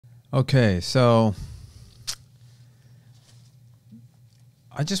Okay, so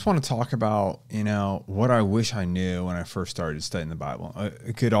I just want to talk about, what I wish I knew when I first started studying the Bible.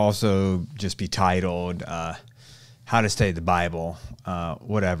 It could also just be titled How to Study the Bible,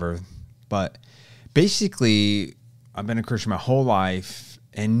 whatever. But basically, I've been a Christian my whole life,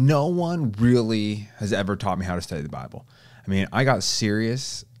 and no one really has ever taught me how to study the Bible. I mean, I got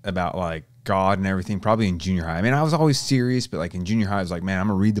serious about God and everything probably in junior high. I mean, I was always serious, but in junior high, I was like, man, I'm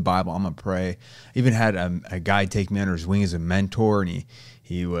gonna read the Bible, I'm gonna pray. Even had a guy take me under his wing as a mentor, and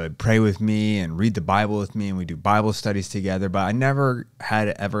he would pray with me and read the Bible with me, and we do Bible studies together. But I never had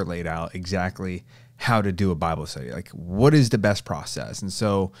it ever laid out exactly how to do a Bible study. What is the best process? And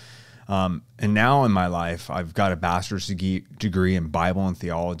so, and now in my life, I've got a bachelor's degree in Bible and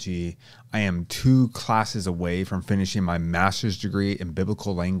theology. I am 2 classes away from finishing my master's degree in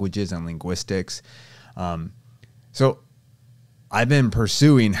biblical languages and linguistics. So I've been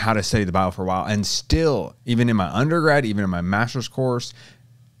pursuing how to study the Bible for a while, and still, even in my undergrad, even in my master's course,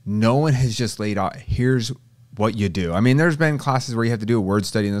 no one has just laid out, here's what you do. I mean, there's been classes where you have to do a word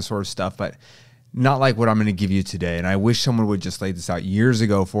study and this sort of stuff, but not like what I'm going to give you today. And I wish someone would just lay this out years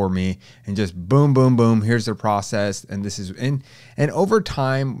ago for me and just boom, boom, boom. Here's the process. And this is, and over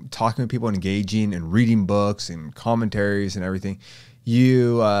time, talking with people, engaging and reading books and commentaries and everything,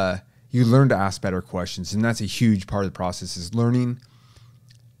 you learn to ask better questions. And that's a huge part of the process, is learning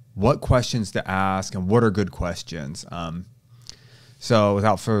what questions to ask and what are good questions. So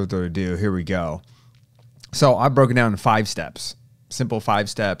without further ado, here we go. So I've broken down in 5 steps, simple 5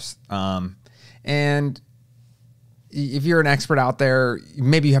 steps. And if you're an expert out there,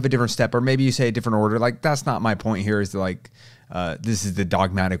 maybe you have a different step, or maybe you say a different order. That's not my point here, is this is the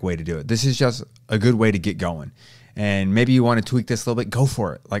dogmatic way to do it. This is just a good way to get going. And maybe you want to tweak this a little bit, go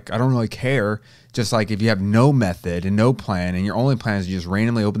for it. I don't really care. Just if you have no method and no plan, and your only plan is you just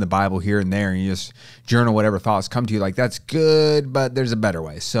randomly open the Bible here and there, and you just journal whatever thoughts come to you, that's good, but there's a better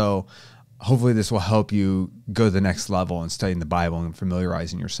way. So hopefully this will help you go to the next level in studying the Bible and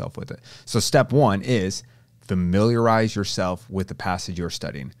familiarizing yourself with it. So step 1 is familiarize yourself with the passage you're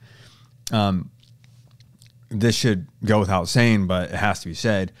studying. This should go without saying, but it has to be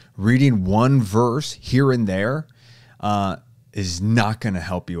said. Reading one verse here and there is not going to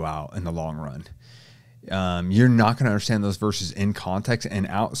help you out in the long run. You're not going to understand those verses in context, and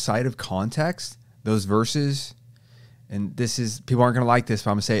outside of context, those verses, and people aren't going to like this, but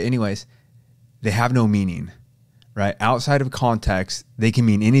I'm going to say it anyways, they have no meaning, right? Outside of context, they can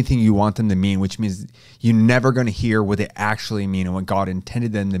mean anything you want them to mean, which means you're never going to hear what they actually mean and what God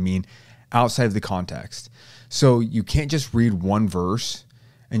intended them to mean outside of the context. So you can't just read one verse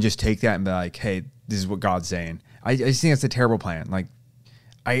and just take that and be like, hey, this is what God's saying. I just think that's a terrible plan.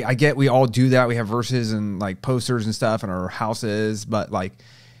 I get we all do that. We have verses and posters and stuff in our houses, but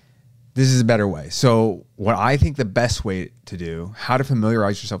this is a better way. So what I think the best way to do, how to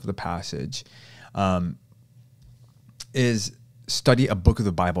familiarize yourself with the passage, is study a book of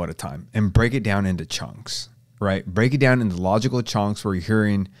the Bible at a time and break it down into chunks, right? Break it down into logical chunks where you're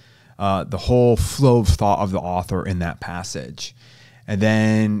hearing the whole flow of thought of the author in that passage. And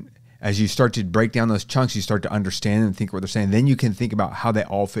then as you start to break down those chunks, you start to understand and think what they're saying. Then you can think about how they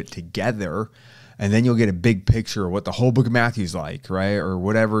all fit together. And then you'll get a big picture of what the whole book of Matthew's like, right? Or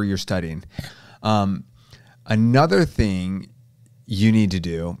whatever you're studying. Another thing you need to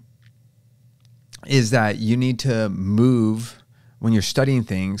do is that you need to move, when you're studying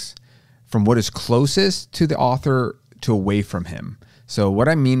things, from what is closest to the author to away from him. So what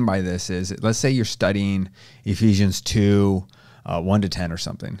I mean by this is, let's say you're studying Ephesians 2, 1 to 10 or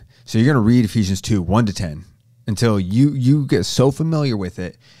something. So you're going to read Ephesians 2, 1 to 10 until you get so familiar with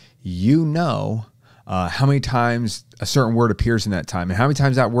it, how many times a certain word appears in that time and how many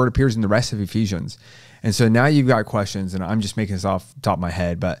times that word appears in the rest of Ephesians. And so now you've got questions, and I'm just making this off the top of my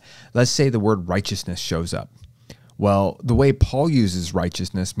head, but let's say the word righteousness shows up. Well, the way Paul uses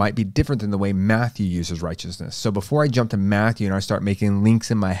righteousness might be different than the way Matthew uses righteousness. So before I jump to Matthew and I start making links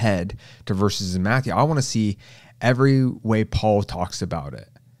in my head to verses in Matthew, I want to see every way Paul talks about it,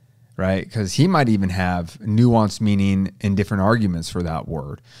 right? Because he might even have nuanced meaning and different arguments for that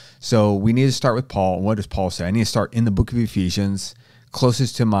word. So we need to start with Paul. What does Paul say? I need to start in the book of Ephesians,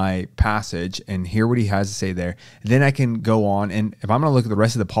 closest to my passage, and hear what he has to say there. Then I can go on, and if I'm going to look at the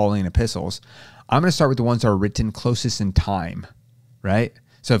rest of the Pauline epistles, I'm going to start with the ones that are written closest in time, right?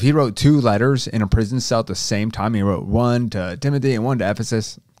 So if he wrote 2 letters in a prison cell at the same time, he wrote one to Timothy and one to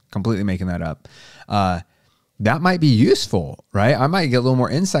Ephesus, completely making that up, that might be useful, right? I might get a little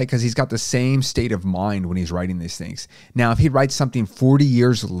more insight because he's got the same state of mind when he's writing these things. Now, if he writes something 40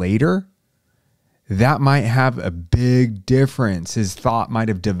 years later, that might have a big difference. His thought might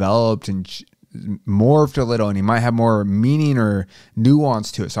have developed and morphed a little, and he might have more meaning or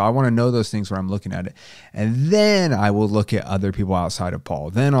nuance to it. So I want to know those things when I'm looking at it. And then I will look at other people outside of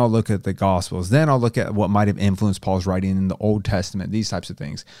Paul. Then I'll look at the Gospels. Then I'll look at what might have influenced Paul's writing in the Old Testament, these types of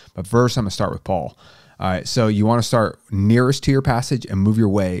things. But first, I'm going to start with Paul. All right, so you want to start nearest to your passage and move your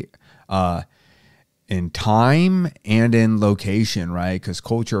way in time and in location, right? Because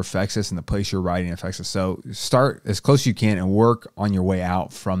culture affects us and the place you're writing affects us. So start as close as you can and work on your way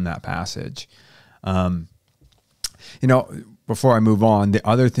out from that passage. Before I move on, the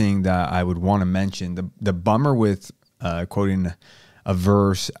other thing that I would want to mention, the bummer with quoting a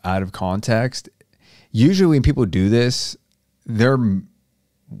verse out of context, usually when people do this,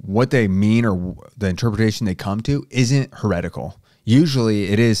 what they mean or the interpretation they come to isn't heretical.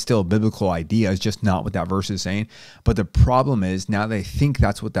 Usually it is still a biblical idea. It's just not what that verse is saying. But the problem is now they think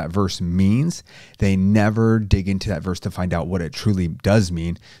that's what that verse means. They never dig into that verse to find out what it truly does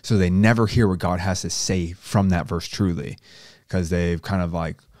mean. So they never hear what God has to say from that verse truly, because they've kind of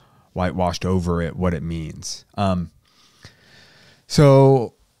like whitewashed over it, what it means.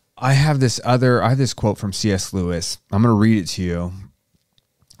 So I have this quote from C.S. Lewis. I'm going to read it to you.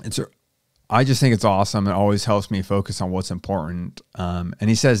 I just think it's awesome. It always helps me focus on what's important. And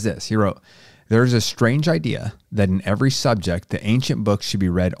he says this, he wrote, "There's a strange idea that in every subject, the ancient books should be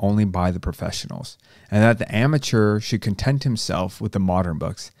read only by the professionals, and that the amateur should content himself with the modern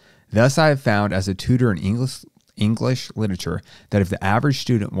books. Thus I have found as a tutor in English literature that if the average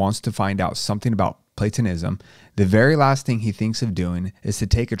student wants to find out something about Platonism, the very last thing he thinks of doing is to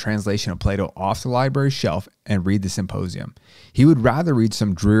take a translation of Plato off the library shelf and read the Symposium. He would rather read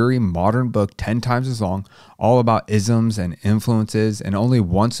some dreary modern book 10 times as long, all about isms and influences, and only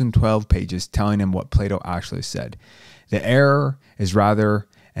once in 12 pages telling him what Plato actually said. The error is rather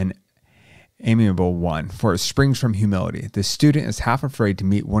an amiable one, for it springs from humility. The student is half afraid to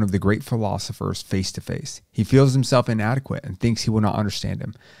meet one of the great philosophers face to face. He feels himself inadequate and thinks he will not understand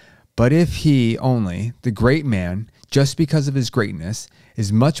him. But if he only, the great man, just because of his greatness,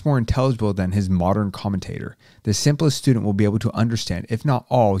 is much more intelligible than his modern commentator, the simplest student will be able to understand, if not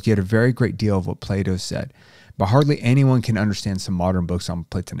all, yet a very great deal of what Plato said. But hardly anyone can understand some modern books on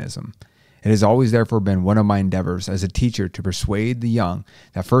Platonism. It has always therefore been one of my endeavors as a teacher to persuade the young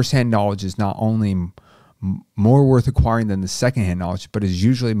that first-hand knowledge is not only more worth acquiring than the second-hand knowledge, but is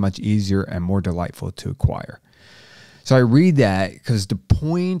usually much easier and more delightful to acquire." So I read that because the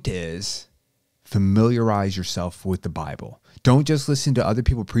point is familiarize yourself with the Bible. Don't just listen to other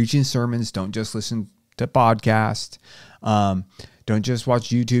people preaching sermons. Don't just listen to podcasts. Don't just watch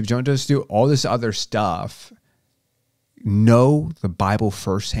YouTube. Don't just do all this other stuff. Know the Bible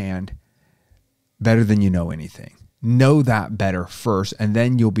firsthand better than you know anything. Know that better first, and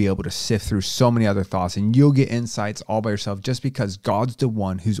then you'll be able to sift through so many other thoughts, and you'll get insights all by yourself just because God's the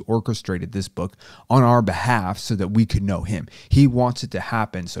one who's orchestrated this book on our behalf so that we could know him. He wants it to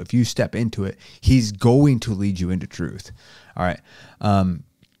happen. So if you step into it, he's going to lead you into truth. All right.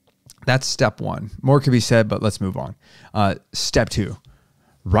 That's step one. More could be said, but let's move on. Step two.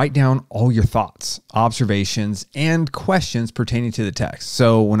 Write down all your thoughts, observations, and questions pertaining to the text.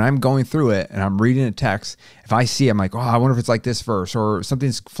 So when I'm going through it and I'm reading a text, if I see, I'm like, oh, I wonder if it's like this verse or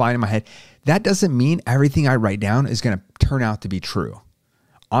something's flying in my head. That doesn't mean everything I write down is going to turn out to be true.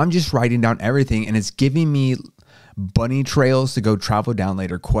 I'm just writing down everything, and it's giving me bunny trails to go travel down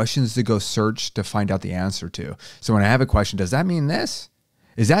later, questions to go search to find out the answer to. So when I have a question, does that mean this?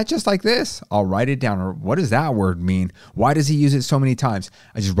 Is that just like this? I'll write it down. Or what does that word mean? Why does he use it so many times?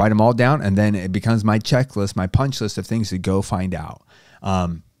 I just write them all down, and then it becomes my checklist, my punch list of things to go find out.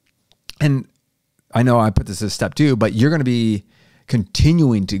 And I know I put this as step two, but you're going to be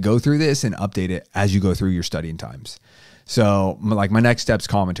continuing to go through this and update it as you go through your studying times. So like my next step's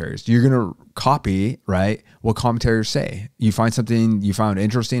commentaries. You're going to copy, right, what commentators say. You find something you found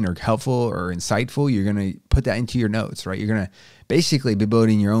interesting or helpful or insightful, you're going to put that into your notes, right? You're going to basically be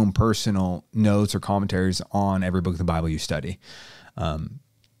building your own personal notes or commentaries on every book of the Bible you study.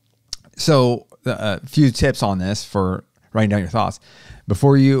 So a few tips on this for writing down your thoughts.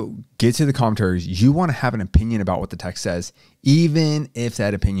 Before you get to the commentaries, you want to have an opinion about what the text says, even if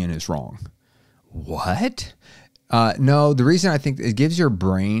that opinion is wrong. What? No, the reason I think it gives your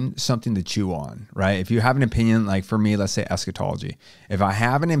brain something to chew on, right? If you have an opinion, like for me, let's say eschatology. If I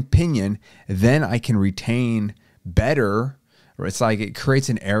have an opinion, then I can retain better. It's like it creates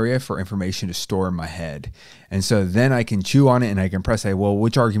an area for information to store in my head. And so then I can chew on it and I can press, say, well,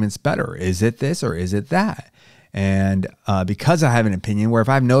 which argument's better? Is it this or is it that? And because I have an opinion, where if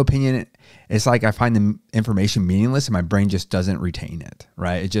I have no opinion, it's like I find the information meaningless and my brain just doesn't retain it,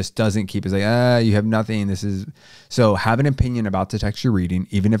 right? It just doesn't keep, it's like, you have nothing. So have an opinion about the text you're reading,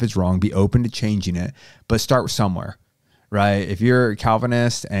 even if it's wrong, be open to changing it, but start somewhere, right? If you're a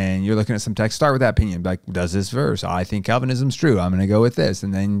Calvinist and you're looking at some text, start with that opinion. Like, does this verse, I think Calvinism's true, I'm going to go with this.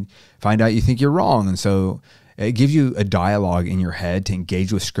 And then find out you think you're wrong. And so it gives you a dialogue in your head to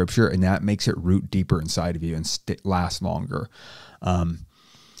engage with scripture, and that makes it root deeper inside of you and last longer.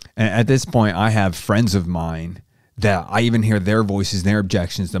 And at this point, I have friends of mine that I even hear their voices and their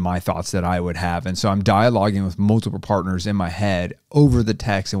objections to my thoughts that I would have. And so I'm dialoguing with multiple partners in my head over the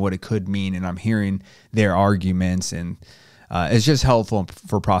text and what it could mean. And I'm hearing their arguments, and it's just helpful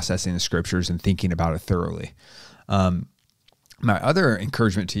for processing the scriptures and thinking about it thoroughly. My other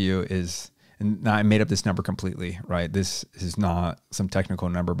encouragement to you is, and I made up this number completely, right? This is not some technical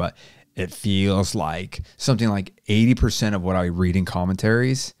number, but it feels like something like 80% of what I read in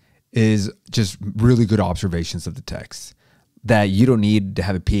commentaries is just really good observations of the text, that you don't need to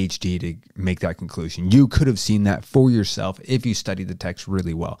have a PhD to make that conclusion. You could have seen that for yourself if you studied the text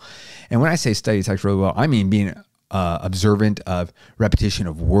really well. And when I say study the text really well, I mean being observant of repetition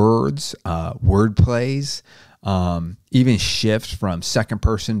of words, word plays, even shift from second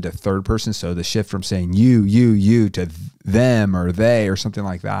person to third person. So the shift from saying you to them or they or something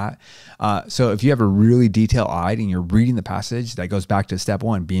like that. So if you have a really detailed eye and you're reading the passage, that goes back to step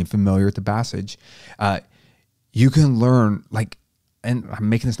one, being familiar with the passage. You can learn, like, and I'm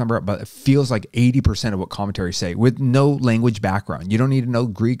making this number up, but it feels like 80% of what commentaries say with no language background. You don't need to know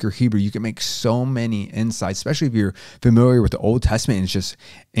Greek or Hebrew. You can make so many insights, especially if you're familiar with the Old Testament and it's just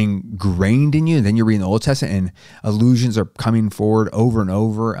ingrained in you. And then you're reading the Old Testament and allusions are coming forward over and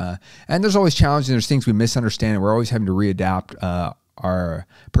over. And there's always challenges. There's things we misunderstand, and we're always having to readapt our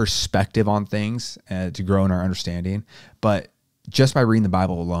perspective on things to grow in our understanding. But just by reading the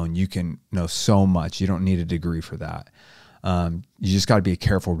Bible alone, you can know so much. You don't need a degree for that. You just got to be a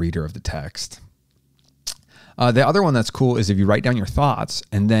careful reader of the text. The other one that's cool is if you write down your thoughts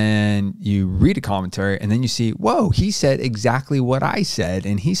and then you read a commentary and then you see, whoa, he said exactly what I said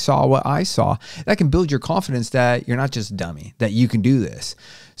and he saw what I saw. That can build your confidence that you're not just a dummy, that you can do this.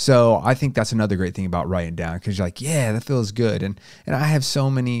 So I think that's another great thing about writing down, because you're like, yeah, that feels good. And I have so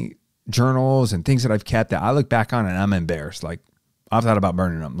many journals and things that I've kept that I look back on and I'm embarrassed. Like, I've thought about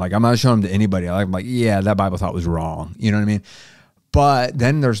burning them. Like, I'm not showing them to anybody. I'm like, yeah, that Bible thought was wrong. You know what I mean? But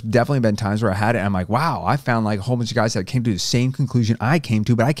then there's definitely been times where I had it and I'm like, wow, I found like a whole bunch of guys that came to the same conclusion I came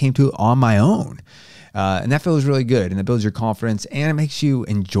to, but I came to it on my own. And that feels really good. And it builds your confidence and it makes you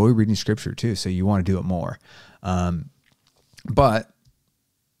enjoy reading scripture too. So you want to do it more. But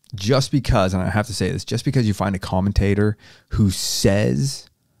just because, and I have to say this, just because you find a commentator who says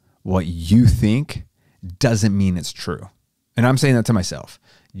what you think doesn't mean it's true. And I'm saying that to myself.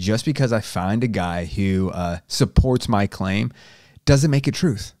 Just because I find a guy who supports my claim doesn't make it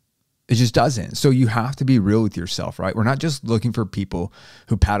truth. It just doesn't. So you have to be real with yourself, right? We're not just looking for people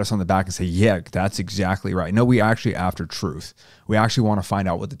who pat us on the back and say, yeah, that's exactly right. No, we actually after truth. We actually want to find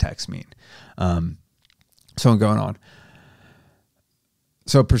out what the texts mean. So I'm going on.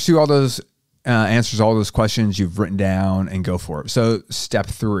 So pursue all those answers, all those questions you've written down and go for it. So step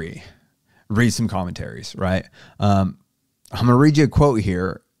 3, read some commentaries, right? I'm going to read you a quote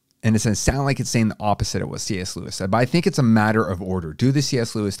here, and it's going to sound like it's saying the opposite of what C.S. Lewis said, but I think it's a matter of order. Do the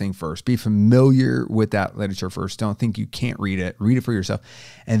C.S. Lewis thing first. Be familiar with that literature first. Don't think you can't read it. Read it for yourself,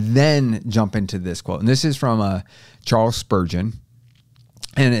 and then jump into this quote. And this is from Charles Spurgeon,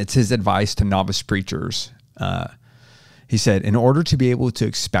 and it's his advice to novice preachers. He said, in order to be able to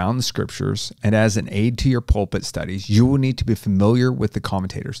expound the scriptures and as an aid to your pulpit studies, you will need to be familiar with the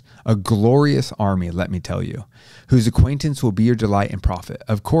commentators, a glorious army, let me tell you, whose acquaintance will be your delight and profit.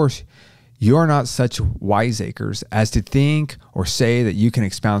 Of course, you are not such wiseacres as to think or say that you can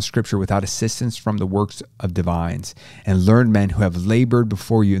expound scripture without assistance from the works of divines and learned men who have labored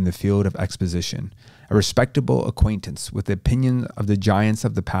before you in the field of exposition. A respectable acquaintance with the opinion of the giants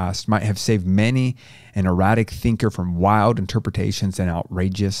of the past might have saved many an erratic thinker from wild interpretations and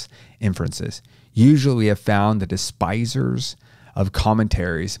outrageous inferences. Usually we have found the despisers of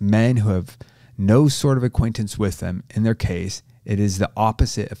commentaries, men who have no sort of acquaintance with them. In their case, it is the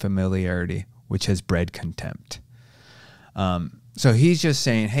opposite of familiarity, which has bred contempt. So he's just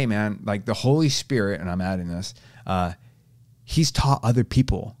saying, hey man, like the Holy Spirit, and I'm adding this, he's taught other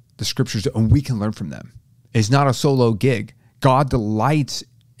people the scriptures and we can learn from them. It's not a solo gig. God delights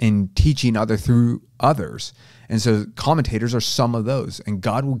in teaching through others. And so commentators are some of those, and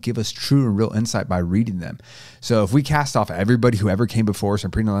God will give us true and real insight by reading them. So if we cast off everybody who ever came before us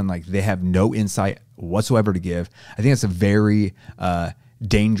and pretend like they have no insight whatsoever to give, I think it's a very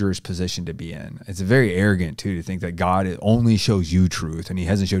dangerous position to be in. It's very arrogant too, to think that God only shows you truth and he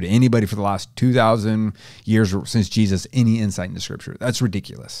hasn't showed anybody for the last 2,000 years since Jesus any insight into scripture. That's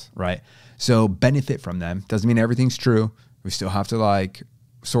ridiculous, right? So benefit from them. Doesn't mean everything's true. We still have to like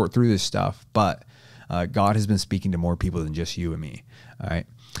sort through this stuff, but God has been speaking to more people than just you and me. All right.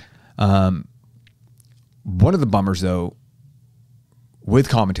 One of the bummers though with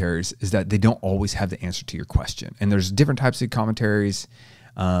commentaries is that they don't always have the answer to your question. And there's different types of commentaries.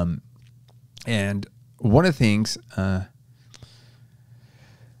 And one of the things,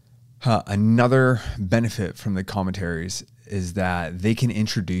 another benefit from the commentaries is that they can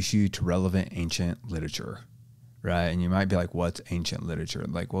introduce you to relevant ancient literature. Right. And you might be like, what's ancient literature?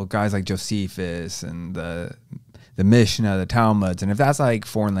 Like, well, guys like Josephus and the Mishnah, the Talmuds. And if that's like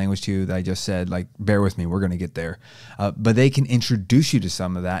foreign language to you that I just said, like, bear with me, we're going to get there. But they can introduce you to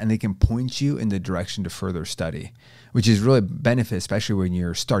some of that and they can point you in the direction to further study, which is really benefit, especially when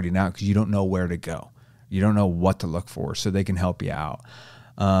you're starting out because you don't know where to go. You don't know what to look for. So they can help you out.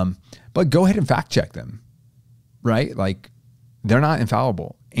 But go ahead and fact check them, right? Like they're not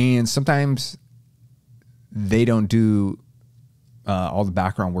infallible. And sometimes they don't do all the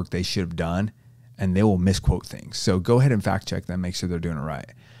background work they should have done, and they will misquote things. So go ahead and fact check them, make sure they're doing it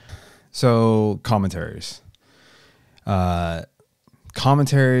right. So commentaries.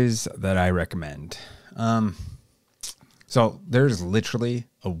 Commentaries that I recommend. So there's literally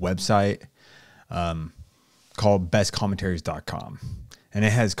a website called bestcommentaries.com. And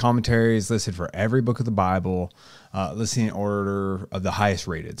it has commentaries listed for every book of the Bible, listing in order of the highest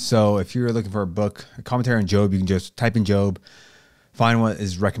rated. So if you're looking for a commentary on Job, you can just type in Job, find what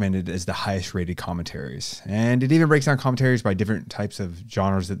is recommended as the highest rated commentaries. And it even breaks down commentaries by different types of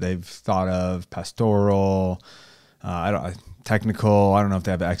genres that they've thought of: pastoral, technical. I don't know if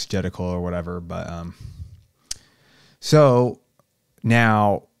they have exegetical or whatever, but so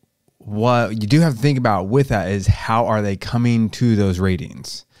now what you do have to think about with that is how are they coming to those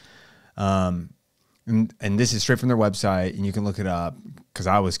ratings? And this is straight from their website, and you can look it up because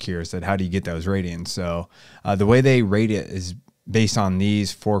I was curious that how do you get those ratings? So the way they rate it is based on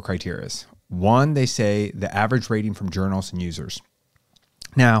these 4 criteria. 1, they say the average rating from journals and users.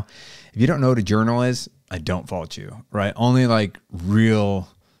 Now, if you don't know what a journal is, I don't fault you, right? Only like real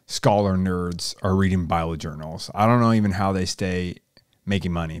scholar nerds are reading Bible journals. I don't know even how they stay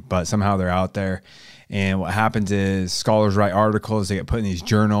making money, but somehow they're out there. And what happens is scholars write articles, they get put in these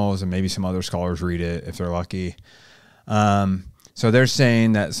journals, and maybe some other scholars read it if they're lucky. So they're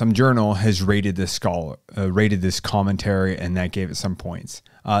saying that some journal has rated this commentary, and that gave it some points.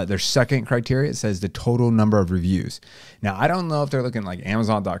 Their second criteria, it says the total number of reviews. Now, I don't know if they're looking like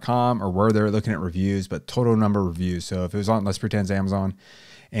Amazon.com or where they're looking at reviews, but total number of reviews. So if it was on, let's pretend it's Amazon,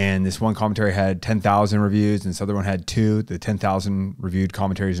 and this one commentary had 10,000 reviews and this other one had 2, the 10,000 reviewed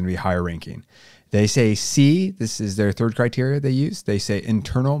commentary is going to be higher ranking. They say C, this is their third criteria they use. They say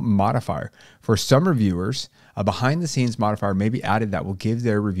internal modifier. For some reviewers, a behind the scenes modifier may be added that will give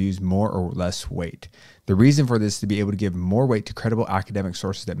their reviews more or less weight. The reason for this is to be able to give more weight to credible academic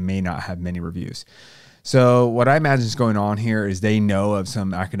sources that may not have many reviews. So what I imagine is going on here is they know of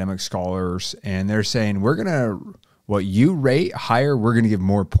some academic scholars and they're saying, what you rate higher, we're going to give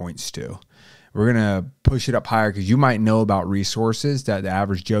more points to. We're going to push it up higher because you might know about resources that the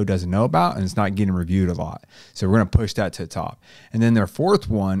average Joe doesn't know about, and it's not getting reviewed a lot. So we're going to push that to the top. And then their fourth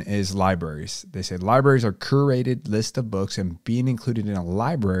one is libraries. They say libraries are curated list of books, and being included in a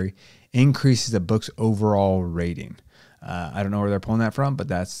library increases the book's overall rating. I don't know where they're pulling that from, but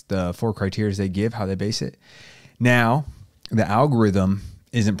that's the 4 criteria they give, how they base it. Now, the algorithm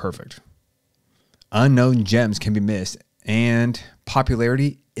isn't perfect. Unknown gems can be missed, and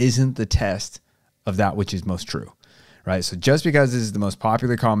popularity isn't the test of that which is most true, right? So just because this is the most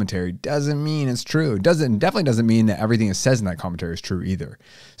popular commentary doesn't mean it's true. Definitely doesn't mean that everything it says in that commentary is true either.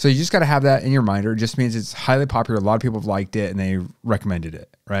 So you just got to have that in your mind. It just means it's highly popular. A lot of people have liked it and they recommended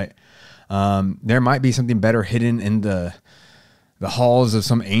it, right? There might be something better hidden in the halls of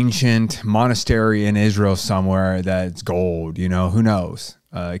some ancient monastery in Israel somewhere that's gold, who knows?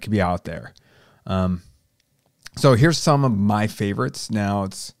 It could be out there. So here's some of my favorites. Now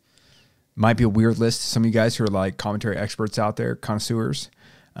might be a weird list to some of you guys who are like commentary experts out there, connoisseurs.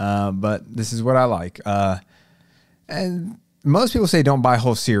 But this is what I like. And most people say don't buy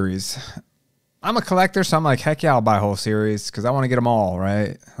whole series. I'm a collector, so I'm like, heck yeah, I'll buy a whole series because I want to get them all,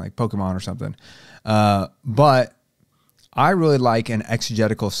 right? Like Pokemon or something. But I really like an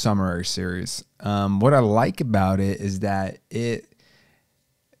exegetical summary series. What I like about it is that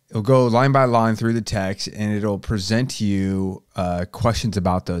it'll go line by line through the text, and it'll present to you questions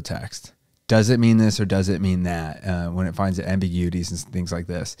about the text. Does it mean this or does it mean that? When it finds the ambiguities and things like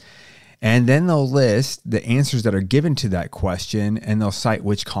this. And then they'll list the answers that are given to that question, and they'll cite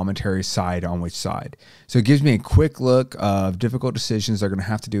which commentaries side on which side. So it gives me a quick look of difficult decisions they're going to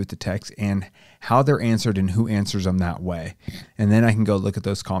have to do with the text and how they're answered and who answers them that way. And then I can go look at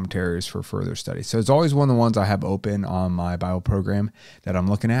those commentaries for further study. So it's always one of the ones I have open on my Bible program that I'm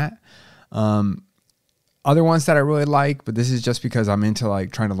looking at. Other ones that I really like, but this is just because I'm into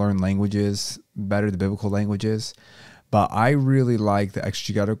like trying to learn languages better, the biblical languages. But I really like the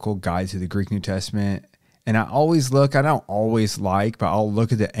Exegetical Guide to the Greek New Testament. And I don't always like, but I'll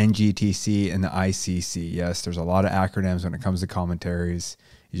look at the NGTC and the ICC. Yes, there's a lot of acronyms when it comes to commentaries.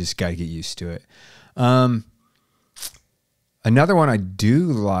 You just got to get used to it. Another one I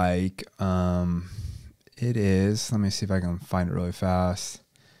do like, it is, let me see if I can find it really fast.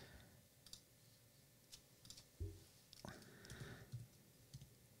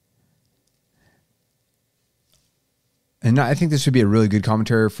 And I think this would be a really good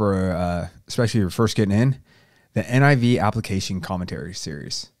commentary for, especially if you're first getting in, the NIV Application Commentary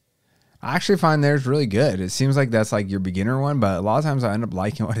Series. I actually find theirs really good. It seems like that's like your beginner one, but a lot of times I end up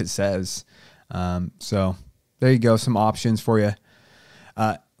liking what it says. So there you go, some options for you.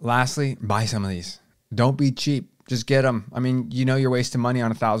 Lastly, buy some of these. Don't be cheap. Just get them. I mean, you know you're wasting money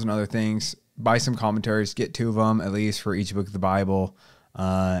on 1,000 other things. Buy some commentaries. Get 2 of them at least for each book of the Bible,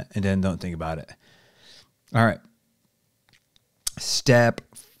 and then don't think about it. All right. Step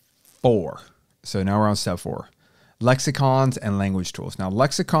 4. So now we're on step 4. Lexicons and language tools. Now,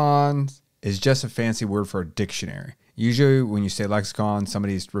 lexicons is just a fancy word for a dictionary. Usually when you say lexicon,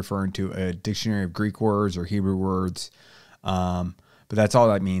 somebody's referring to a dictionary of Greek words or Hebrew words. But that's all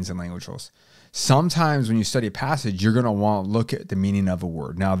that means in language tools. Sometimes when you study a passage, you're going to want to look at the meaning of a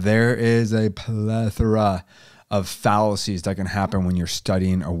word. Now, there is a plethora of fallacies that can happen when you're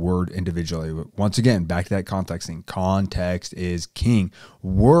studying a word individually. Once again, back to that context thing. Context is king.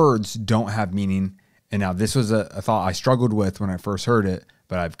 Words don't have meaning. And now this was a thought I struggled with when I first heard it,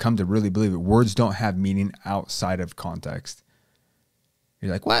 but I've come to really believe it. Words don't have meaning outside of context.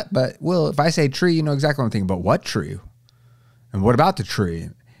 You're like, what? But, well, if I say tree, you know exactly what I'm thinking. But what tree? And what about the tree?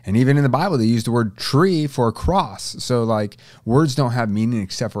 And even in the Bible, they use the word tree for a cross. So, like, words don't have meaning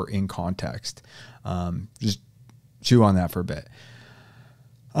except for in context. Just chew on that for a bit.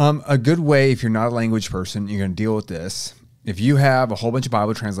 A good way, if you're not a language person, you're going to deal with this. If you have a whole bunch of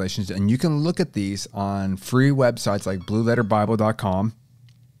Bible translations, and you can look at these on free websites like blueletterbible.com.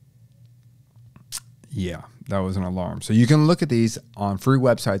 Yeah, that was an alarm. So you can look at these on free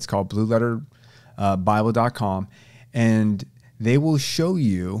websites called blueletterbible.com, and they will show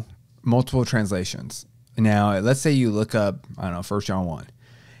you multiple translations. Now, let's say you look up, I don't know, 1 John 1.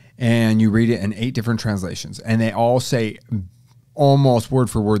 And you read it in 8 different translations, and they all say almost word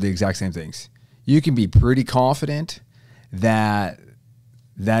for word the exact same things. You can be pretty confident that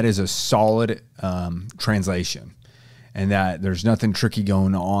that is a solid translation and that there's nothing tricky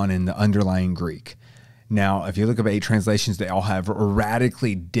going on in the underlying Greek. Now, if you look up 8 translations, they all have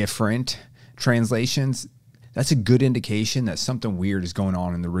radically different translations. That's a good indication that something weird is going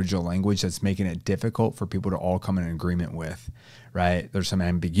on in the original language that's making it difficult for people to all come in agreement with, right? There's some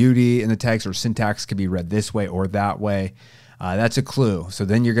ambiguity in the text, or syntax could be read this way or that way. That's a clue. So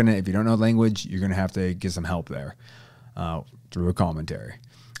then you're going to, if you don't know language, you're going to have to get some help there through a commentary.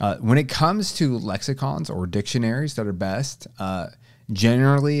 When it comes to lexicons or dictionaries that are best,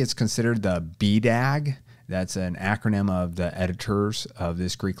 generally it's considered the BDAG. That's an acronym of the editors of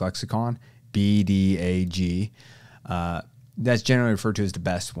this Greek lexicon. BDAG. That's generally referred to as the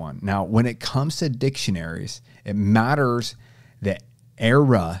best one. Now, when it comes to dictionaries, it matters the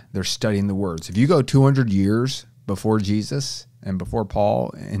era they're studying the words. If you go 200 years before Jesus and before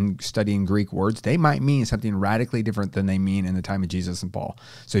Paul and studying Greek words, they might mean something radically different than they mean in the time of Jesus and Paul.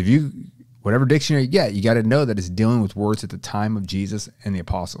 So if you, whatever dictionary you get, you got to know that it's dealing with words at the time of Jesus and the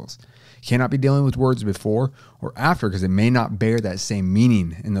apostles. You cannot be dealing with words before or after, because it may not bear that same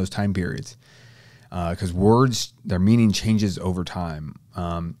meaning in those time periods. Because words, their meaning changes over time.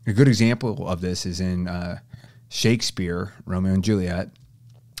 A good example of this is in Shakespeare, Romeo and Juliet.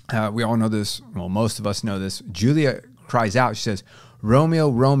 We all know this. Well, most of us know this. Juliet cries out. She says, "Romeo,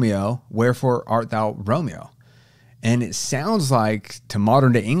 Romeo, wherefore art thou Romeo?" And it sounds like, to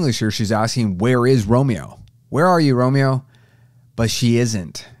modern day English here, she's asking, where is Romeo? Where are you, Romeo? But she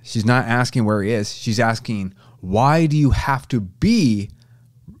isn't. She's not asking where he is. She's asking, why do you have to be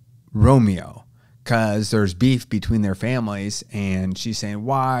Romeo? because there's beef between their families, and she's saying,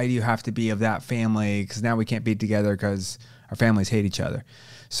 why do you have to be of that family? Because now we can't be together because our families hate each other.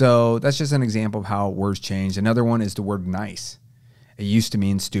 So that's just an example of how words change. Another one is the word nice. It used to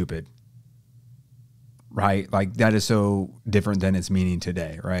mean stupid, right? Like that is so different than its meaning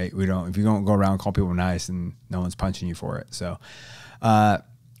today, right? If you don't go around and call people nice, and no one's punching you for it. So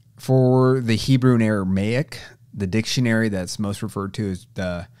for the Hebrew and Aramaic, the dictionary that's most referred to is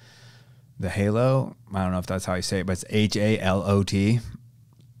the halo. I don't know if that's how you say it, but it's Halot.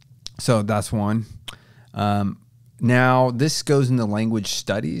 So that's one. Now, this goes into language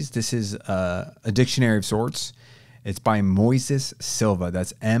studies. This is a dictionary of sorts. It's by Moises Silva.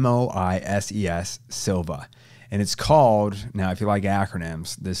 That's Moises Silva. And it's called, now if you like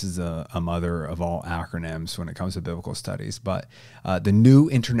acronyms, this is a mother of all acronyms when it comes to biblical studies, but the New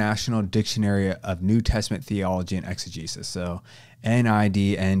International Dictionary of New Testament Theology and Exegesis. So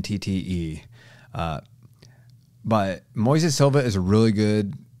NIDNTTE. But Moises Silva is a really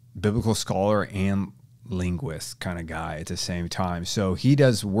good biblical scholar and linguist kind of guy at the same time. So he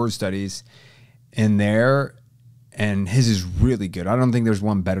does word studies in there, and his is really good. I don't think there's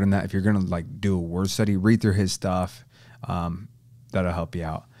one better than that. If you're going to like do a word study, read through his stuff. That'll help you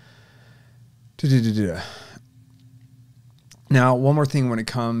out. Now, one more thing when it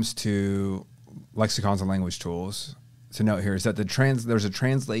comes to lexicons and language tools to note here is that there's a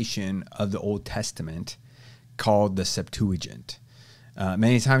translation of the Old Testament called the Septuagint.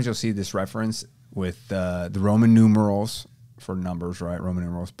 Many times you'll see this reference with the Roman numerals for numbers, right? Roman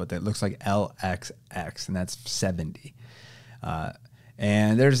numerals, but it looks like LXX, and that's 70.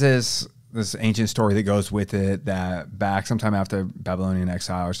 And there's this ancient story that goes with it that back sometime after Babylonian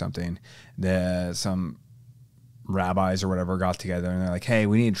exile or something, some rabbis or whatever got together and they're like, hey,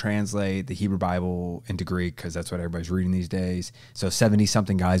 we need to translate the Hebrew Bible into Greek because that's what everybody's reading these days. So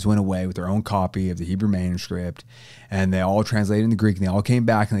 70-something guys went away with their own copy of the Hebrew manuscript, and they all translated into Greek, and they all came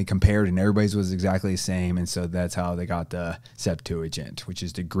back and they compared, and everybody's was exactly the same. And so that's how they got the Septuagint, which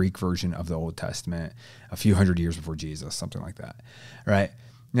is the Greek version of the Old Testament a few hundred years before Jesus, something like that. Right?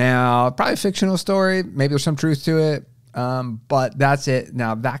 Now, probably a fictional story. Maybe there's some truth to it. But that's it.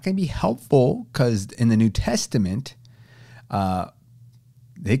 Now that can be helpful because in the New Testament,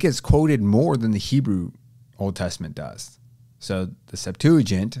 it gets quoted more than the Hebrew Old Testament does. So the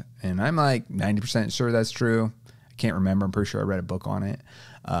Septuagint, and I'm like 90% sure that's true. I can't remember. I'm pretty sure I read a book on it.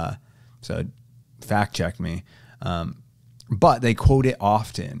 So fact check me. But they quote it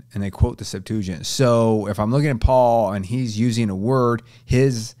often, and they quote the Septuagint. So if I'm looking at Paul and he's using a word,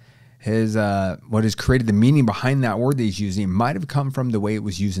 what has created the meaning behind that word that he's using might have come from the way it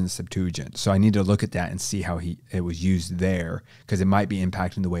was used in the Septuagint. So I need to look at that and see how it was used there, because it might be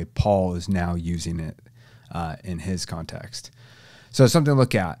impacting the way Paul is now using it in his context. So something to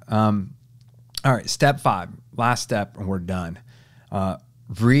look at. All right, step 5, last step, and we're done.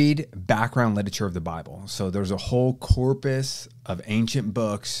 Read background literature of the Bible. So there's a whole corpus of ancient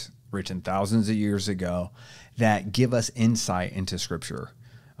books written thousands of years ago that give us insight into Scripture.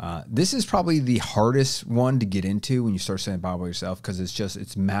 This is probably the hardest one to get into when you start studying the Bible yourself, because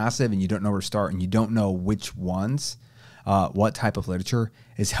it's massive and you don't know where to start, and you don't know which ones, what type of literature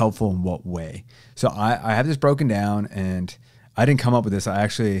is helpful in what way. So I have this broken down, and I didn't come up with this. I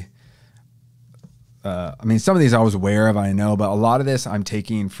actually, some of these I was aware of, I know, but a lot of this I'm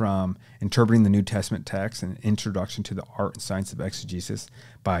taking from Interpreting the New Testament Text, an Introduction to the Art and Science of Exegesis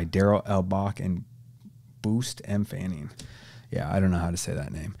by Darrell L. Bach and Boost M. Fanning. Yeah, I don't know how to say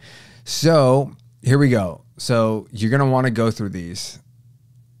that name. So here we go. So you're going to want to go through these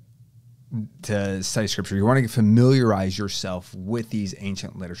to study Scripture. You want to familiarize yourself with these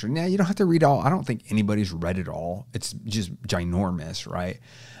ancient literature. Now, you don't have to read all. I don't think anybody's read it all. It's just ginormous, right?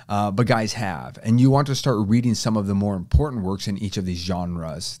 But guys have. And you want to start reading some of the more important works in each of these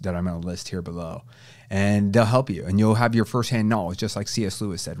genres that I'm going to list here below. And they'll help you. And you'll have your firsthand knowledge, just like C.S.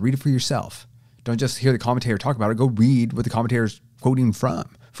 Lewis said. Read it for yourself. Don't just hear the commentator talk about it. Go read what the commentator is quoting from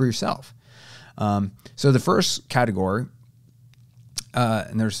for yourself. So the first category,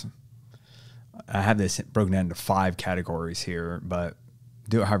 and I have this broken down into 5 categories here, but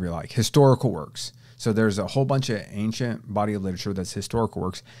do it however you like. Historical works. So there's a whole bunch of ancient body of literature that's historical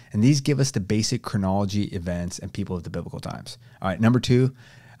works, and these give us the basic chronology, events, and people of the biblical times. All right, number 2,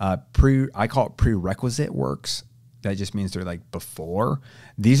 I call it prerequisite works. That just means they're like before.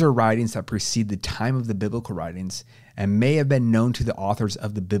 These are writings that precede the time of the biblical writings and may have been known to the authors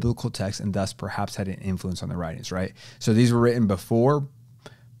of the biblical text and thus perhaps had an influence on the writings, right? So these were written before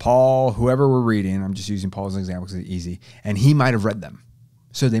Paul, whoever we're reading. I'm just using Paul as an example because it's easy. And he might have read them.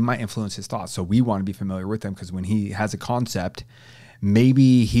 So they might influence his thoughts. So we want to be familiar with them, because when he has a concept,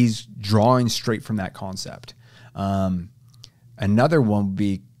 maybe he's drawing straight from that concept. Another one would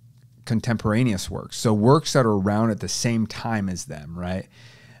be contemporaneous works. So works that are around at the same time as them, right?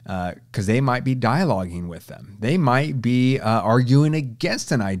 Because they might be dialoguing with them. They might be arguing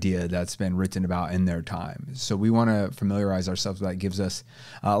against an idea that's been written about in their time. So we want to familiarize ourselves with that. It gives us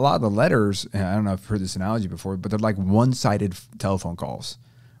a lot of the letters, and I don't know if you've heard this analogy before, but they're like one-sided telephone calls.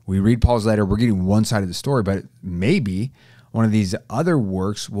 We read Paul's letter, we're getting one side of the story, but maybe one of these other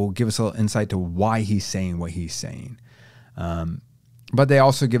works will give us a little insight to why he's saying what he's saying. But they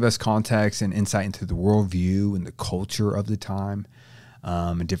also give us context and insight into the worldview and the culture of the time,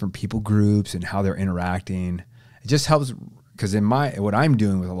 and different people groups and how they're interacting. It just helps because what I'm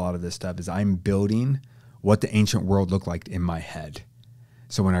doing with a lot of this stuff is I'm building what the ancient world looked like in my head.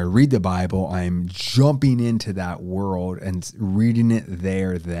 So when I read the Bible, I'm jumping into that world and reading it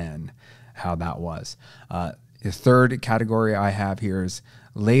there then, how that was. The third category I have here is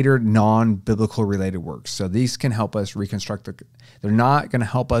later non-biblical related works. So these can help us reconstruct they're not going to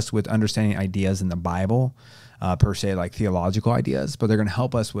help us with understanding ideas in the Bible, per se, like theological ideas, but they're going to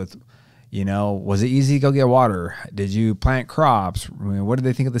help us with, was it easy to go get water? Did you plant crops? What did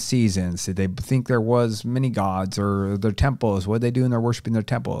they think of the seasons? Did they think there was many gods or their temples? What did they do in their worshiping their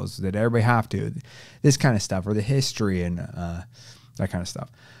temples? Did everybody have to? This kind of stuff, or the history and that kind of stuff.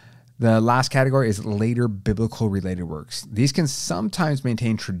 The last category is later biblical related works. These can sometimes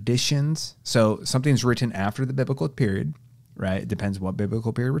maintain traditions. So something's written after the biblical period, right? It depends what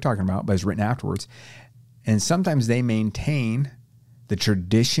biblical period we're talking about, but it's written afterwards. And sometimes they maintain the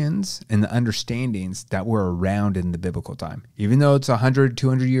traditions and the understandings that were around in the biblical time. Even though it's 100,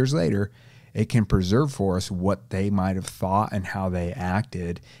 200 years later, it can preserve for us what they might have thought and how they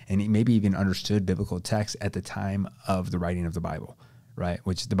acted, and maybe even understood biblical texts at the time of the writing of the Bible, right?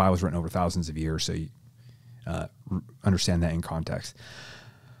 Which the Bible was written over thousands of years, so you understand that in context.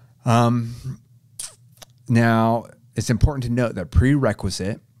 Now, it's important to note that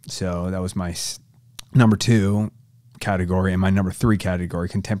prerequisite, so that was my number 2 category, and my number 3 category,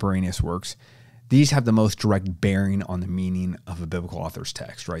 contemporaneous works. These have the most direct bearing on the meaning of a biblical author's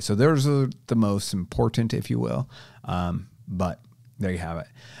text, right? So those are the most important, if you will. But there you have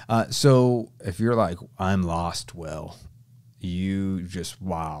it. So if you're like, I'm lost, Will, you just,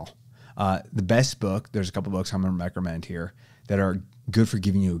 wow. The best book, there's a couple books I'm going to recommend here that are good for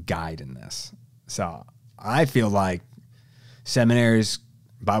giving you a guide in this. So I feel like seminaries,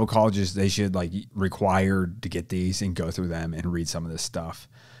 Bible colleges, they should required to get these and go through them and read some of this stuff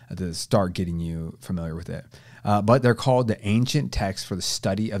to start getting you familiar with it. But they're called The Ancient Text for the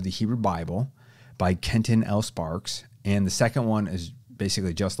Study of the Hebrew Bible by Kenton L. Sparks. And the second one is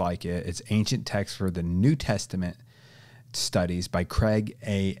basically just like it. It's Ancient Text for the New Testament Studies by Craig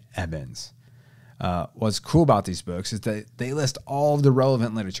A. Evans. What's cool about these books is that they list all of the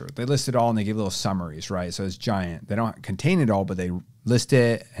relevant literature. They list it all and they give little summaries, right? So it's giant. They don't contain it all, but they list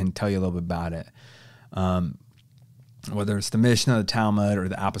it and tell you a little bit about it. Whether it's the Mishnah, the Talmud, or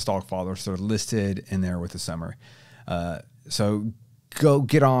the Apostolic Fathers, they're listed in there with a summary. So go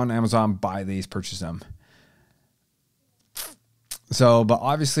get on Amazon, buy these, purchase them. So, but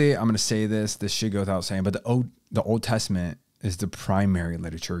obviously, I'm going to say this should go without saying, but the Old Testament is the primary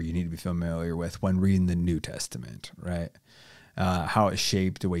literature you need to be familiar with when reading the New Testament, right? How it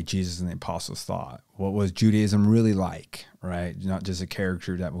shaped the way Jesus and the apostles thought. What was Judaism really like, right? Not just a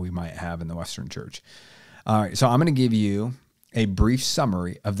caricature that we might have in the Western church. All right, so I'm going to give you a brief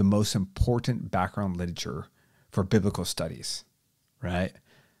summary of the most important background literature for biblical studies, right?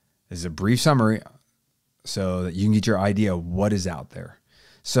 This is a brief summary so that you can get your idea of what is out there.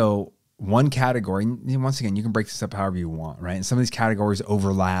 So one category, once again, you can break this up however you want, right? And some of these categories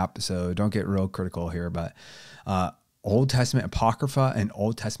overlap, so don't get real critical here, but Old Testament Apocrypha and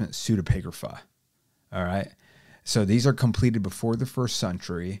Old Testament Pseudepigrapha, all right? So these are completed before the 1st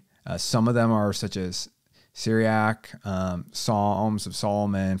century. Some of them are such as Syriac, Psalms of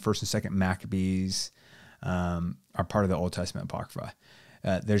Solomon, 1st and 2nd Maccabees are part of the Old Testament Apocrypha.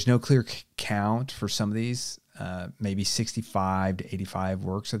 There's no clear count for some of these, maybe 65 to 85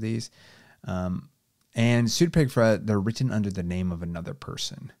 works of these. And Pseudepigrapha, they're written under the name of another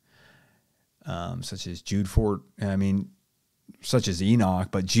person, such as such as Enoch,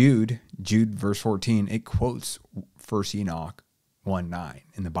 but Jude verse 14, it quotes 1st Enoch 1:9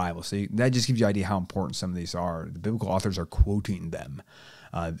 in the Bible. So that just gives you an idea how important some of these are. The biblical authors are quoting them.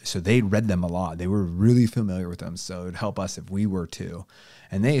 So they read them a lot. They were really familiar with them. So it'd help us if we were too.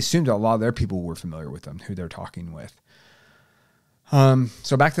 And they assumed that a lot of their people were familiar with them, who they're talking with.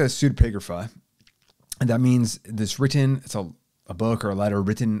 So back to the Pseudepigrapha. And that means it's a book or a letter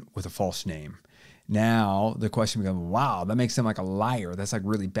written with a false name. Now the question becomes, wow, that makes them like a liar. That's like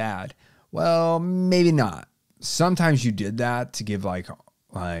really bad. Well, maybe not. Sometimes you did that to give like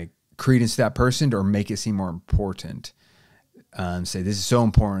credence to that person or make it seem more important. Say this is so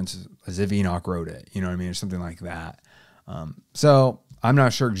important, as if Enoch wrote it, you know what I mean, or something like that. So I'm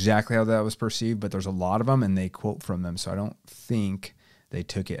not sure exactly how that was perceived, but there's a lot of them and they quote from them. So I don't think they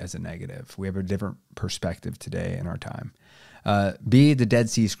took it as a negative. We have a different perspective today in our time. B, the Dead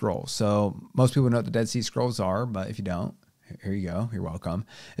Sea Scrolls. So most people know what the Dead Sea Scrolls are, but if you don't, here you go. You're welcome.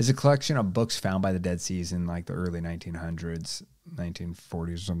 It's a collection of books found by the Dead Seas in like the early 1900s,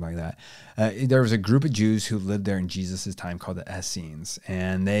 1940s or something like that. There was a group of Jews who lived there in Jesus' time called the Essenes,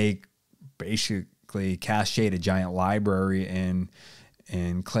 and they basically cached a giant library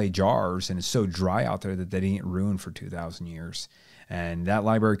in clay jars, and it's so dry out there that they didn't get ruined for 2,000 years. And that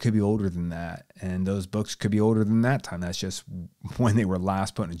library could be older than that. And those books could be older than that time. That's just when they were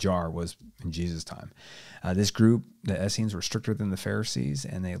last put in a jar, was in Jesus' time. This group, the Essenes, were stricter than the Pharisees,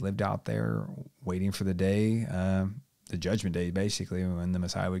 and they lived out there waiting for the day, the judgment day, basically, when the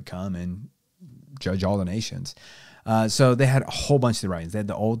Messiah would come and judge all the nations. So they had a whole bunch of the writings. They had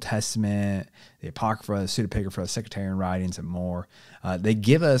the Old Testament, the Apocrypha, the Pseudepigrapha, Sectarian writings, and more. They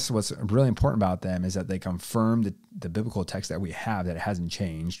give us, what's really important about them is that they confirm the biblical text that we have, that it hasn't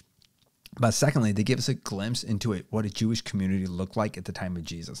changed. But secondly, they give us a glimpse into what a Jewish community looked like at the time of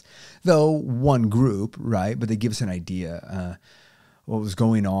Jesus. Though one group, right? But they give us an idea what was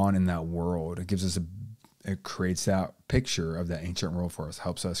going on in that world. It gives us it creates that picture of the ancient world for us,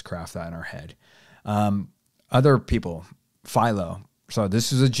 helps us craft that in our head. Other people, Philo. So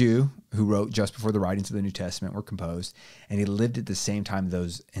this is a Jew who wrote just before the writings of the New Testament were composed, and he lived at the same time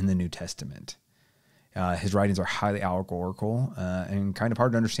those in the New Testament. His writings are highly allegorical and kind of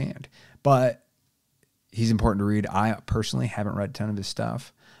hard to understand, but he's important to read. I personally haven't read a ton of his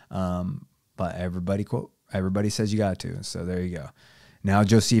stuff, but everybody says you got to, so there you go. Now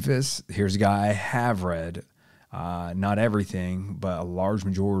Josephus, here's a guy I have read, not everything, but a large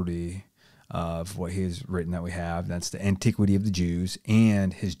majority of what he has written that we have. That's the Antiquity of the Jews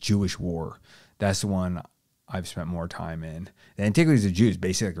and his Jewish War. That's the one I've spent more time in. The Antiquities of the Jews,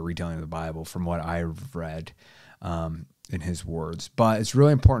 basically like a retelling of the Bible from what I've read in his words. But it's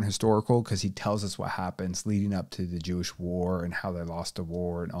really important historical because he tells us what happens leading up to the Jewish War and how they lost the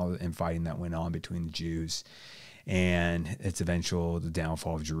war and all the infighting that went on between the Jews and its the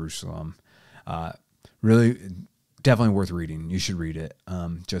downfall of Jerusalem. Really, definitely worth reading. You should read it.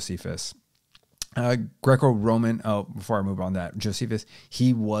 Josephus. Greco-Roman, before I move on that, Josephus,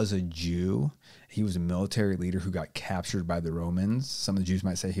 he was a Jew. He was a military leader who got captured by the Romans. Some of the Jews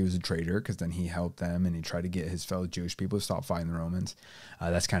might say he was a traitor because then he helped them and he tried to get his fellow Jewish people to stop fighting the Romans.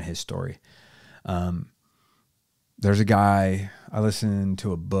 That's kind of his story. There's a guy, I listened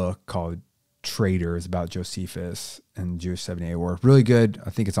to a book called Traitor. It's about Josephus and the Jewish 70 AD War. Really good. I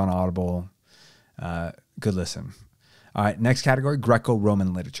think it's on Audible. Good listen. All right, next category,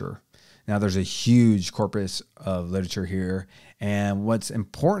 Greco-Roman literature. Now, there's a huge corpus of literature here, and what's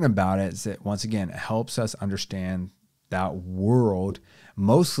important about it is that, once again, it helps us understand that world,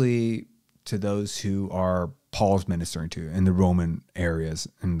 mostly to those who are Paul's ministering to in the Roman areas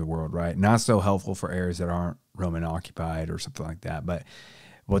in the world, right? Not so helpful for areas that aren't Roman occupied or something like that, but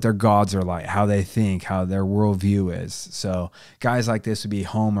what their gods are like, how they think, how their worldview is. So guys like this would be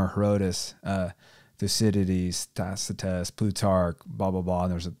Homer, Herodotus, Thucydides, Tacitus, Plutarch, blah, blah, blah.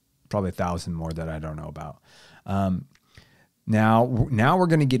 And there's probably 1,000 more that I don't know about. Now we're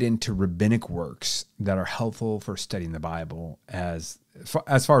going to get into rabbinic works that are helpful for studying the Bible as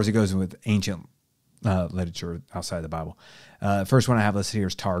far as it goes with ancient literature outside of the Bible. First one I have listed here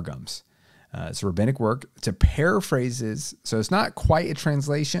is Targums. It's a rabbinic work. It's a paraphrases, so it's not quite a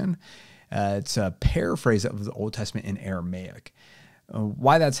translation. It's a paraphrase of the Old Testament in Aramaic.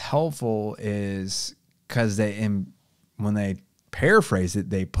 Why that's helpful is because when they paraphrase it,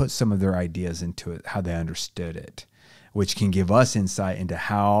 they put some of their ideas into it, how they understood it, which can give us insight into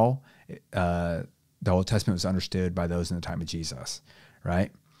how the Old Testament was understood by those in the time of Jesus,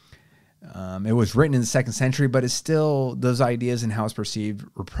 right? It was written in the 2nd century, but it's still, those ideas and how it's perceived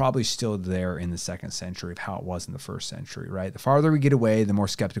were probably still there in the 2nd century of how it was in the 1st century, right? The farther we get away, the more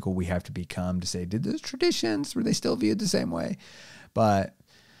skeptical we have to become to say, did those traditions, were they still viewed the same way? But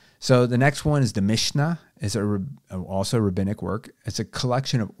so the next one is the Mishnah. It's also a rabbinic work. It's a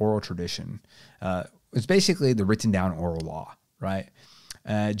collection of oral tradition. It's basically the written down oral law, right?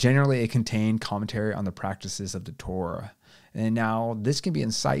 Generally, it contained commentary on the practices of the Torah. And now this can be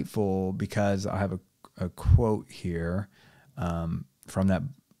insightful because I have a quote here from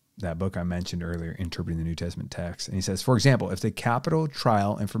that book I mentioned earlier, Interpreting the New Testament Text. And he says, for example, if the capital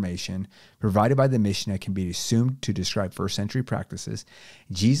trial information provided by the Mishnah can be assumed to describe first century practices,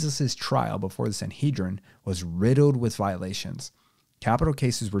 Jesus' trial before the Sanhedrin was riddled with violations. Capital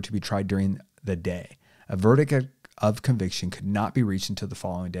cases were to be tried during the day. A verdict of conviction could not be reached until the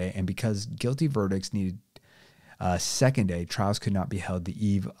following day, and because guilty verdicts needed a second day, trials could not be held the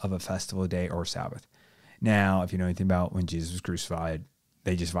eve of a festival day or Sabbath. Now, if you know anything about when Jesus was crucified,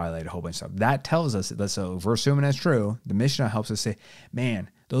 they just violated a whole bunch of stuff. That tells us that, so if we're assuming that's true, the Mishnah helps us say, man,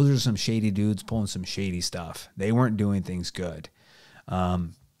 those are some shady dudes pulling some shady stuff. They weren't doing things good.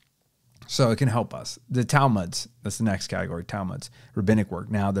 So it can help us. The Talmuds, that's the next category, Talmuds, rabbinic work.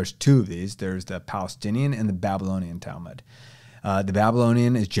 Now, there's two of these. There's the Palestinian and the Babylonian Talmud. The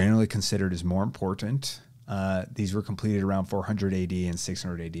Babylonian is generally considered as more important. These were completed around 400 AD and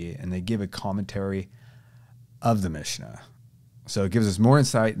 600 AD, and they give a commentary of the Mishnah. So it gives us more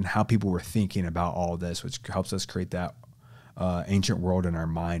insight in how people were thinking about all this, which helps us create that ancient world in our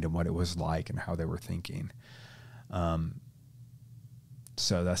mind and what it was like and how they were thinking.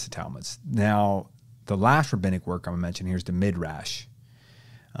 So that's the Talmuds. Now, the last rabbinic work I'm going to mention here is the Midrash.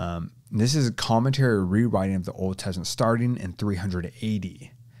 This is a commentary or rewriting of the Old Testament starting in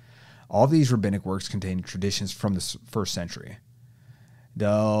 380. All these rabbinic works contain traditions from the first century,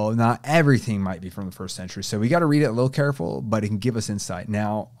 though not everything might be from the first century. So we got to read it a little careful, but it can give us insight.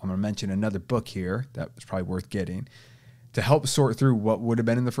 Now, I'm going to mention another book here that was probably worth getting to help sort through what would have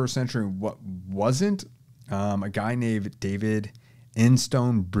been in the first century and what wasn't. A guy named David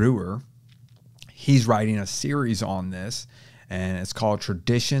Instone Brewer, he's writing a series on this, and it's called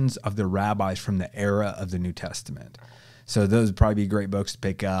Traditions of the Rabbis from the Era of the New Testament. So those would probably be great books to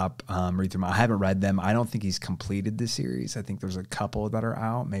pick up, read through them. I haven't read them. I don't think he's completed the series. I think there's a couple that are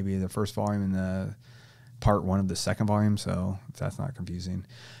out, maybe the first volume and the part one of the second volume, so if that's not confusing.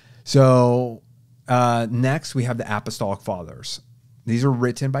 So next we have the Apostolic Fathers. These are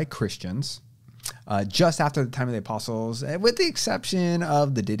written by Christians just after the time of the apostles, with the exception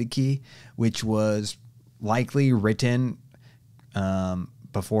of the Didache, which was likely written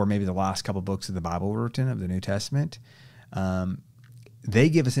before maybe the last couple books of the Bible were written, of the New Testament. They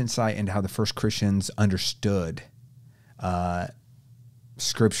give us insight into how the first Christians understood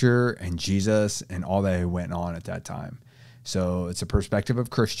Scripture and Jesus and all that went on at that time. So it's a perspective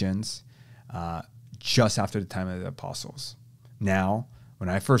of Christians just after the time of the apostles. Now, when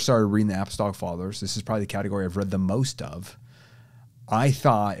I first started reading the Apostolic Fathers, this is probably the category I've read the most of. I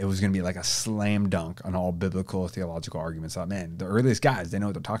thought it was going to be like a slam dunk on all biblical theological arguments. I thought, man, the earliest guys, they know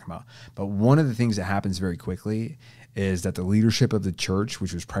what they're talking about. But one of the things that happens very quickly is that the leadership of the church,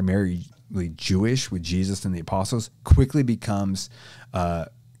 which was primarily Jewish with Jesus and the apostles, quickly becomes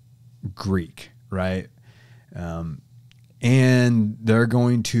Greek, right? And they're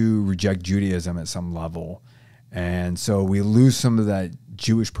going to reject Judaism at some level. And so we lose some of that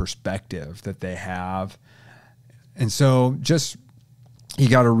Jewish perspective that they have. And so just, you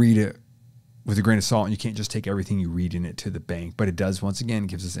got to read it with a grain of salt, and you can't just take everything you read in it to the bank. But it does, once again,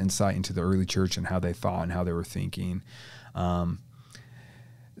 gives us insight into the early church and how they thought and how they were thinking.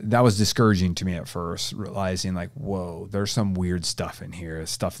 That was discouraging to me at first, realizing like, whoa, there's some weird stuff in here,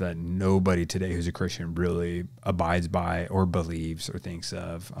 stuff that nobody today who's a Christian really abides by or believes or thinks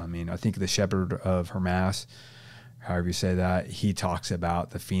of. I mean, I think the shepherd of Hermas, however you say that, he talks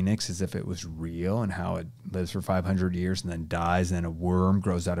about the phoenix as if it was real and how it lives for 500 years and then dies, and then a worm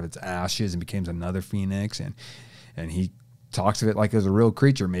grows out of its ashes and becomes another phoenix. And he talks of it like it was a real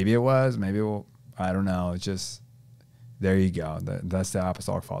creature. Maybe it was, maybe it will, I don't know. It's just, there you go. That's the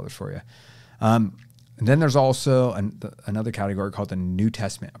Apostolic Fathers for you. And then there's also another category called the New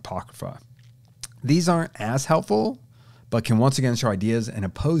Testament Apocrypha. These aren't as helpful, but can once again show ideas and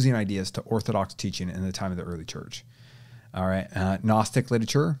opposing ideas to Orthodox teaching in the time of the early church. All right, Gnostic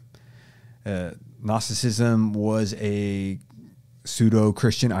literature. Gnosticism was a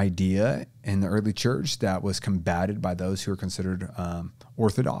pseudo-Christian idea in the early church that was combated by those who are considered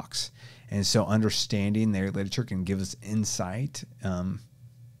Orthodox. And so understanding their literature can give us insight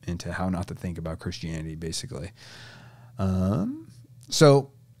into how not to think about Christianity, basically.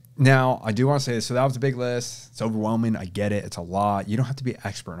 So now I do want to say this. So that was a big list. It's overwhelming. I get it. It's a lot. You don't have to be an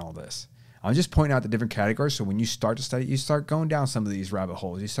expert in all this. I'm just pointing out the different categories. So when you start to study, you start going down some of these rabbit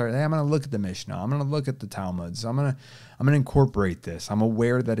holes. You start, hey, I'm going to look at the Mishnah. I'm going to look at the Talmuds. I'm going to incorporate this. I'm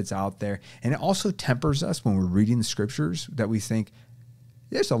aware that it's out there. And it also tempers us when we're reading the scriptures that we think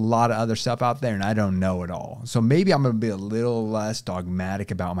there's a lot of other stuff out there and I don't know it all. So maybe I'm going to be a little less dogmatic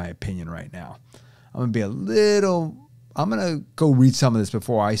about my opinion right now. I'm going to go read some of this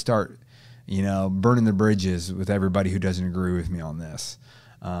before I start, burning the bridges with everybody who doesn't agree with me on this.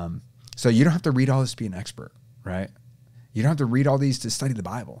 So you don't have to read all this to be an expert, right? You don't have to read all these to study the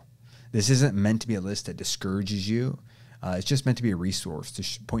Bible. This isn't meant to be a list that discourages you. It's just meant to be a resource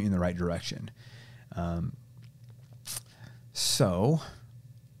to point you in the right direction.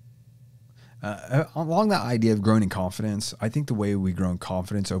 Along that idea of growing in confidence, I think the way we grow in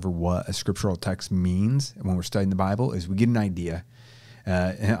confidence over what a scriptural text means when we're studying the Bible is we get an idea.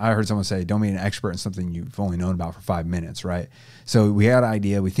 And I heard someone say, don't be an expert in something you've only known about for 5 minutes, right? So we had an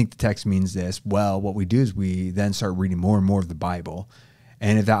idea. We think the text means this. Well, what we do is we then start reading more and more of the Bible.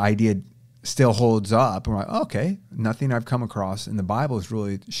 And if that idea still holds up, we're like, okay, nothing I've come across in the Bible is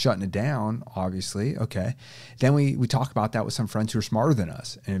really shutting it down, obviously. Okay. Then we talk about that with some friends who are smarter than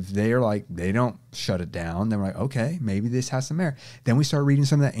us. And if they're like, they don't shut it down, then we're like, okay, maybe this has some merit. Then we start reading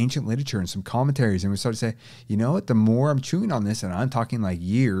some of that ancient literature and some commentaries, and we start to say, you know what, the more I'm chewing on this, and I'm talking like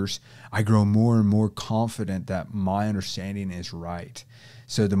years, I grow more and more confident that my understanding is right.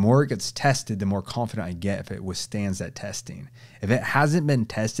 So the more it gets tested, the more confident I get if it withstands that testing. If it hasn't been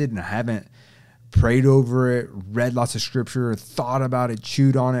tested and I haven't prayed over it, read lots of scripture, thought about it,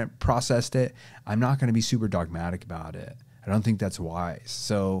 chewed on it, processed it, I'm not going to be super dogmatic about it. I don't think that's wise.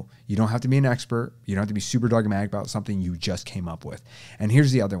 So you don't have to be an expert. You don't have to be super dogmatic about something you just came up with. And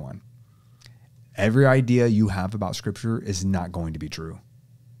here's the other one. Every idea you have about scripture is not going to be true,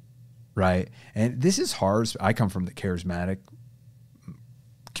 right? And this is hard. I come from the charismatic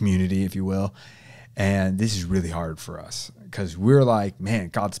community, if you will. And this is really hard for us because we're like, man,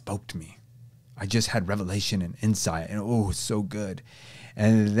 God spoke to me. I just had revelation and insight, and oh, it's so good.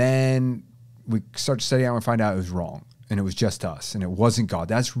 And then we start to study out and find out it was wrong, and it was just us, and it wasn't God.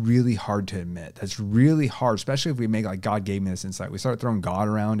 That's really hard to admit. That's really hard, especially if we make like God gave me this insight. We start throwing God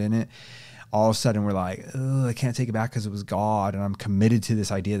around in it. All of a sudden we're like, oh, I can't take it back because it was God, and I'm committed to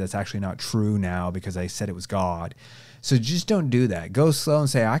this idea that's actually not true now because I said it was God. So just don't do that. Go slow and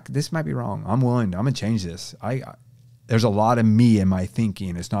say, this might be wrong. I'm willing. I'm going to change this. There's a lot of me in my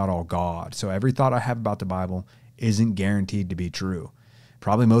thinking. It's not all God. So every thought I have about the Bible isn't guaranteed to be true.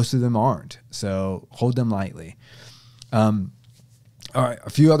 Probably most of them aren't. So hold them lightly. All right, a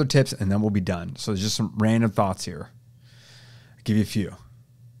few other tips, and then we'll be done. So just some random thoughts here. I'll give you a few.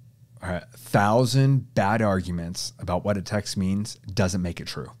 All right, 1,000 bad arguments about what a text means doesn't make it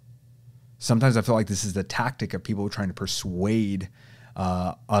true. Sometimes I feel like this is the tactic of people trying to persuade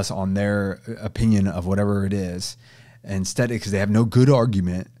us on their opinion of whatever it is. Instead, because they have no good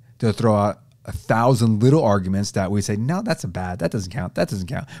argument, they'll throw out 1,000 little arguments that we say, no, that's that doesn't count, that doesn't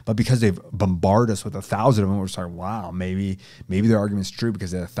count. But because they've bombarded us with 1,000 of them, we're just like, wow, maybe their argument's true because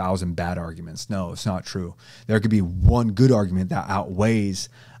there are 1,000 bad arguments. No, it's not true. There could be one good argument that outweighs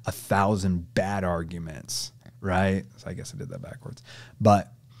 1,000 bad arguments, right? So I guess I did that backwards.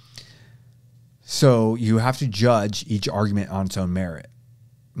 But so you have to judge each argument on its own merit.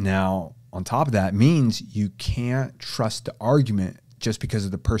 Now, on top of that means you can't trust the argument just because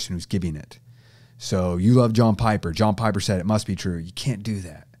of the person who's giving it. So you love John Piper. John Piper said it must be true. You can't do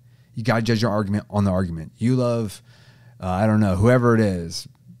that. You got to judge your argument on the argument. You love, I don't know, whoever it is,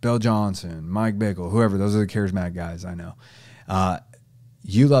 Bill Johnson, Mike Bickle, whoever. Those are the charismatic guys I know.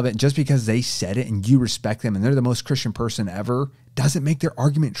 You love it just because they said it and you respect them and they're the most Christian person ever doesn't make their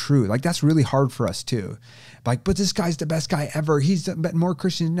argument true. Like, that's really hard for us too. Like, but this guy's the best guy ever. He's been more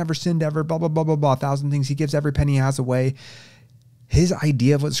Christian, never sinned ever, blah, blah, blah, blah, blah, 1,000 things. He gives every penny he has away. His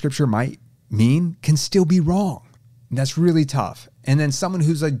idea of what scripture might mean can still be wrong. And that's really tough. And then someone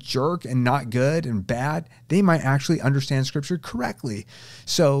who's a jerk and not good and bad, they might actually understand scripture correctly.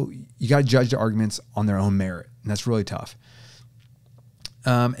 So you got to judge the arguments on their own merit. And that's really tough.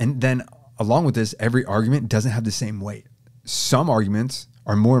 And then along with this, every argument doesn't have the same weight. Some arguments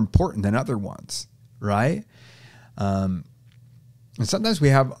are more important than other ones, right? And sometimes we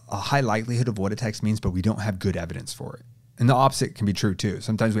have a high likelihood of what a text means, but we don't have good evidence for it. And the opposite can be true too.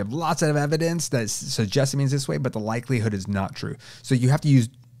 Sometimes we have lots of evidence that suggests it means this way, but the likelihood is not true. So you have to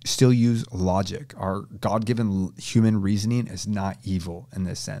still use logic. Our God-given human reasoning is not evil in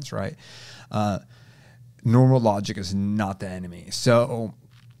this sense, right? Normal logic is not the enemy. So,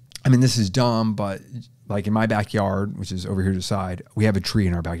 I mean, this is dumb, but like in my backyard, which is over here to the side, we have a tree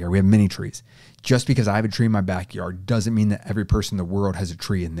in our backyard. We have many trees. Just because I have a tree in my backyard doesn't mean that every person in the world has a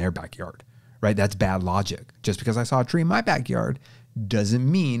tree in their backyard, right? That's bad logic. Just because I saw a tree in my backyard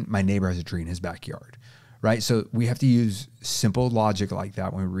doesn't mean my neighbor has a tree in his backyard, right? So we have to use simple logic like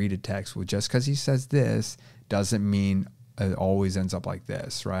that when we read a text. Well, just because he says this doesn't mean it always ends up like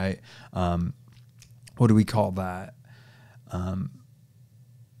this, right? What do we call that?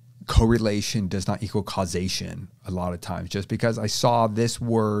 correlation does not equal causation a lot of times. Just because I saw this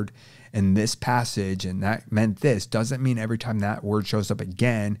word in this passage and that meant this doesn't mean every time that word shows up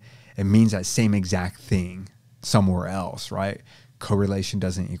again, it means that same exact thing somewhere else, right? Correlation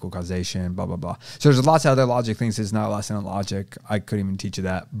doesn't equal causation, blah, blah, blah. So there's lots of other logic things. It's not a lesson in logic. I couldn't even teach you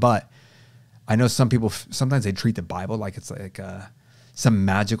that. But I know some people, sometimes they treat the Bible like it's like some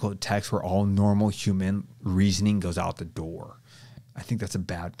magical text where all normal human reasoning goes out the door. I think that's a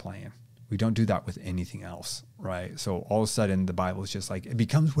bad plan. We don't do that with anything else, right? So all of a sudden the Bible is just like, it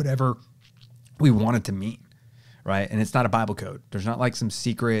becomes whatever we want it to mean, right? And it's not a Bible code. There's not like some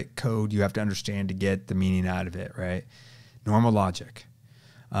secret code you have to understand to get the meaning out of it, right? Normal logic.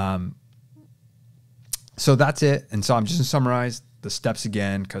 So that's it. And so I'm just going to summarize the steps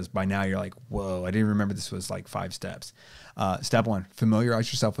again, because by now you're like, whoa, I didn't remember this was like 5 steps. Step 1,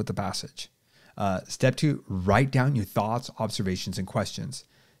 familiarize yourself with the passage. Step 2, write down your thoughts, observations, and questions.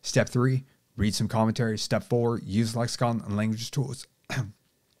 Step 3, read some commentaries. Step 4, use lexicon and language tools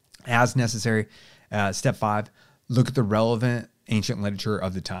as necessary. Step 5, look at the relevant ancient literature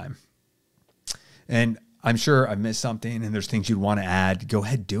of the time. And I'm sure I missed something and there's things you'd want to add. Go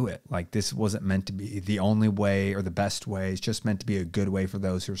ahead, do it. Like, this wasn't meant to be the only way or the best way. It's just meant to be a good way for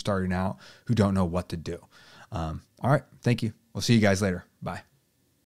those who are starting out, who don't know what to do. All right. Thank you. We'll see you guys later. Bye.